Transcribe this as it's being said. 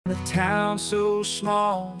A town so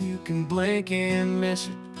small you can blink and miss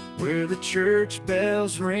it, where the church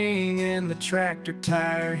bells ring and the tractor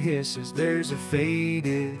tire hisses. There's a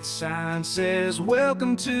faded sign says,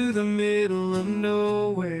 "Welcome to the middle of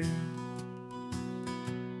nowhere,"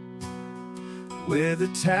 with a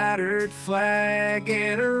tattered flag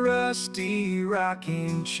and a rusty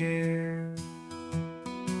rocking chair.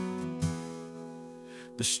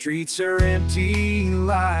 The streets are empty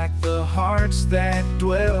like the hearts that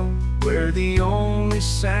dwell, where the only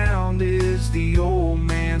sound is the old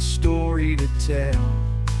man's story to tell.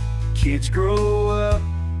 Kids grow up,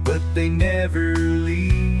 but they never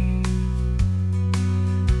leave,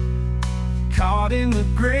 caught in the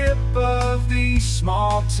grip of these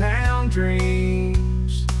small town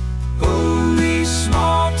dreams. Oh, these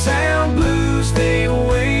small town blues, they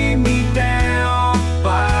weigh me down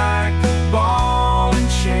like a ball and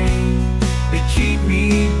chain. They keep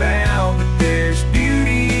me bound, but there's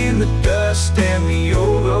beauty in the dust and the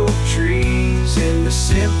old oak trees, in the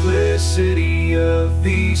simplicity of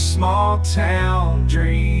these small town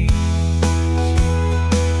dreams.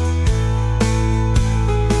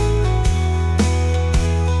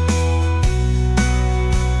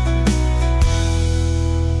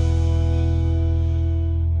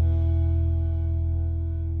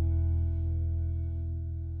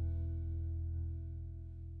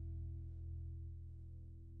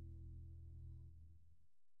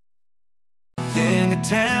 In a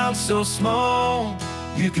town so small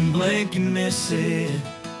you can blink and miss it,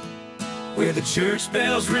 where the church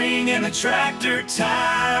bells ring and the tractor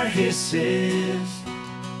tire hisses.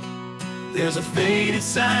 There's a faded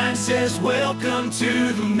sign says, "Welcome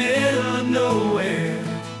to the middle of nowhere,"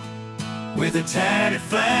 with a tattered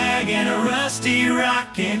flag and a rusty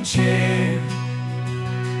rocking chair.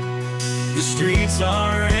 The streets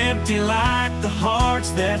are empty like the hearts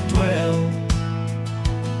that dwell,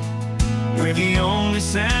 where the only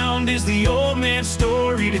sound is the old man's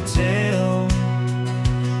story to tell.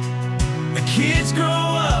 The kids grow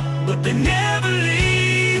up, but they never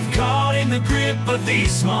leave, caught in the grip of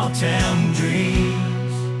these small town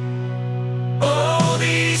dreams. Oh,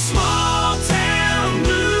 these small town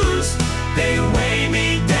blues, they weigh me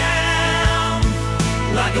down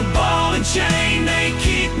like a ball and chain, they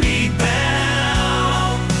keep me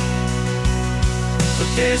bound. But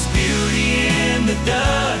there's beauty in the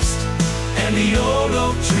dust and the old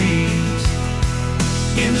oak trees,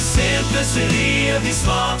 in the simplicity of these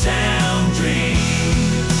small town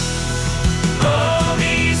dreams. Oh,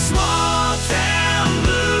 these small town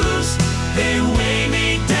blues, they weigh me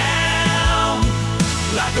down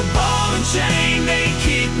like a ball and chain, they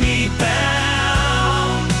keep me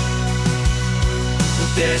bound.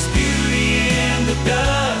 But there's beauty in the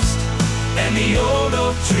dust and the old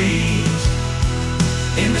oak trees,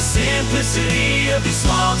 in the simplicity of these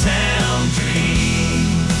small town dreams.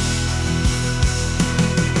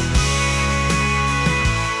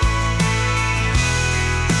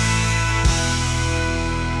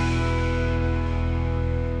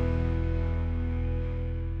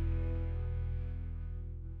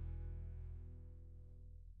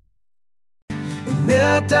 In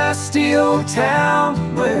that dusty old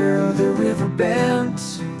town where the river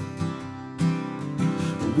bends,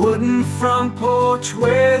 wooden front porch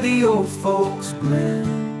where the old folks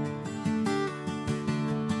blend,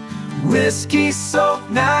 whiskey-soaked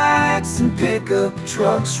nights and pickup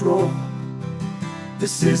trucks roll.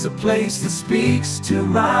 This is a place that speaks to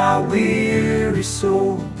my weary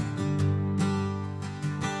soul.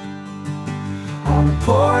 On a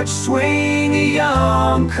porch swing, a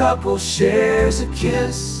young couple shares a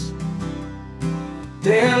kiss,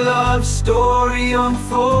 their love story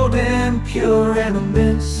unfolding pure and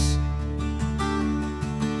amiss.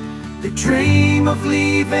 They dream of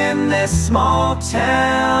leaving this small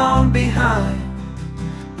town behind,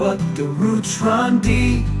 but the roots run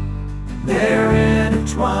deep, they're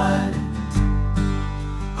intertwined.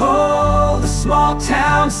 Oh, the small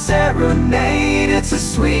town serenade, it's a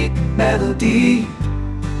sweet melody,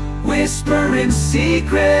 whispering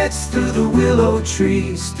secrets through the willow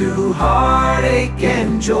trees, through heartache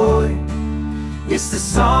and joy. It's the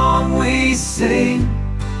song we sing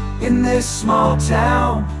in this small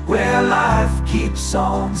town where life keeps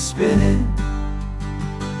on spinning.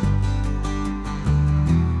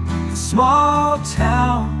 Small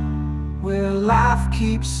town where life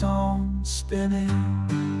keeps on spinning.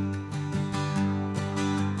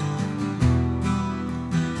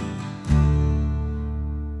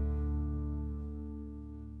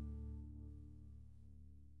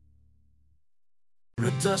 A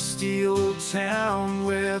dusty old town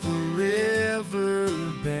where the river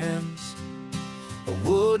bends, a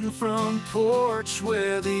wooden front porch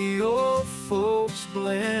where the old folks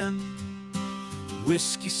blend.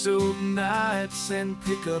 Whiskey-soaked nights and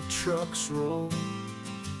pickup trucks roll.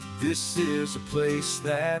 This is a place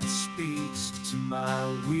that speaks to my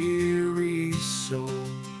weary soul.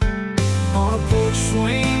 On a porch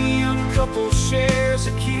swing, young couple shares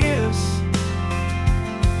a kiss,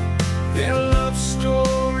 their love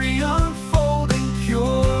story unfolding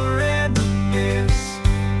pure and amiss.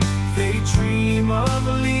 They dream of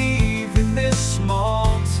leaving this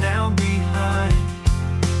small town behind,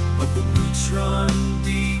 but the roots run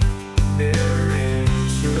deep, they're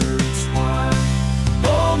intertwined.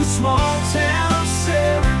 Oh, the small town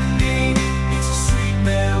serenade, it's a sweet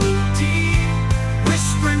melody,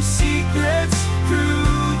 whispering secrets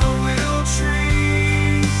through the willow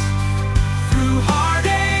trees. Through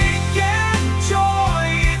heartache and joy,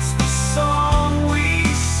 it's the song we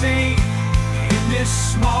sing in this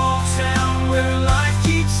small town where life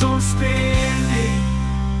keeps on spinning.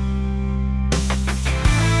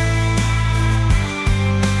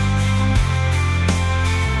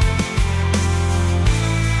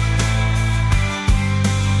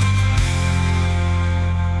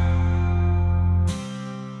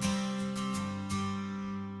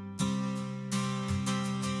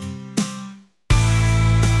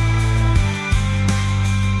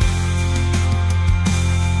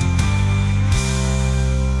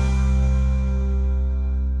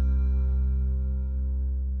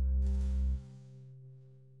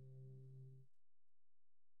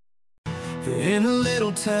 In a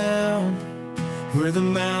little town where the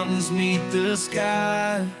mountains meet the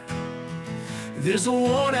sky, there's a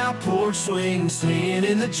worn-out porch swing swinging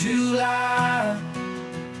in the July.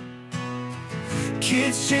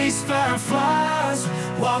 Kids chase fireflies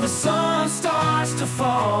while the sun starts to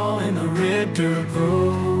fall, and the red dirt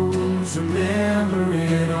roads remember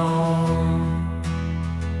it all.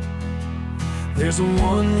 There's a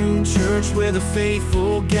one-room church where the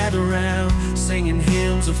faithful gather round, singing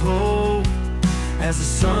hymns of hope as the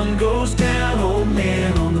sun goes down. Old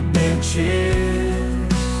man on the benches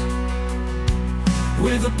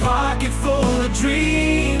with a pocket full of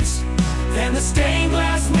dreams, and the stained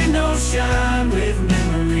glass windows shine with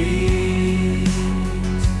memories.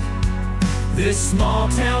 This small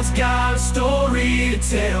town's got a story to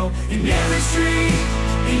tell, in every street,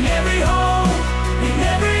 in every home, in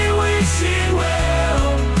every wishing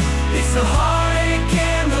well. It's the heartache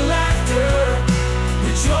and the laughter,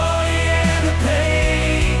 the joy and the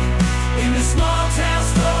pain, in the small town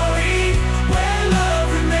story where love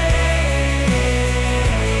remains.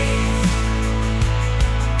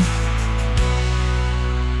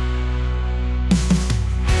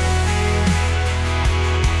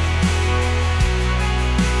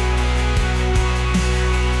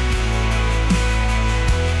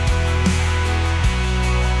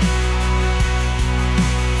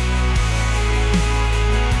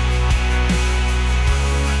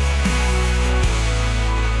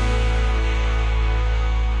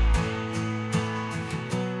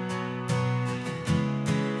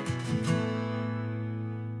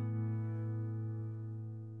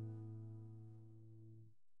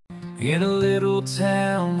 In a little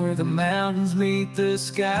town where the mountains meet the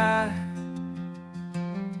sky,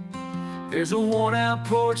 there's a worn-out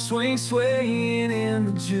porch swing swaying in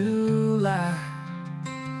the July.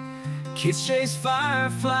 Kids chase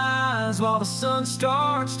fireflies while the sun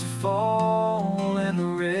starts to fall, and the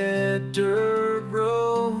red dirt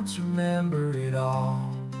roads remember it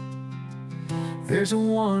all. There's a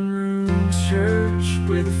one-room church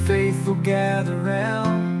where the faithful gather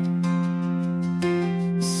round,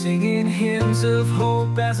 singing hymns of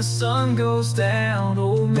hope as the sun goes down.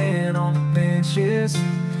 Old men on the benches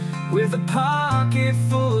with a pocket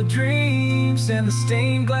full of dreams, and the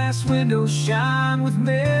stained glass windows shine with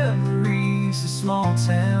memories. The small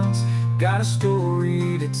town's got a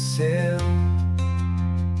story to tell,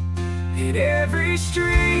 in every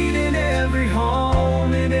street, in every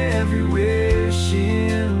home, in every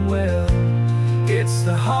wishing well. It's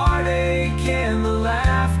the heartache and the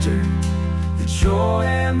laughter, the joy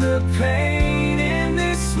and the pain, in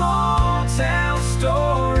this small town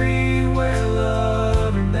story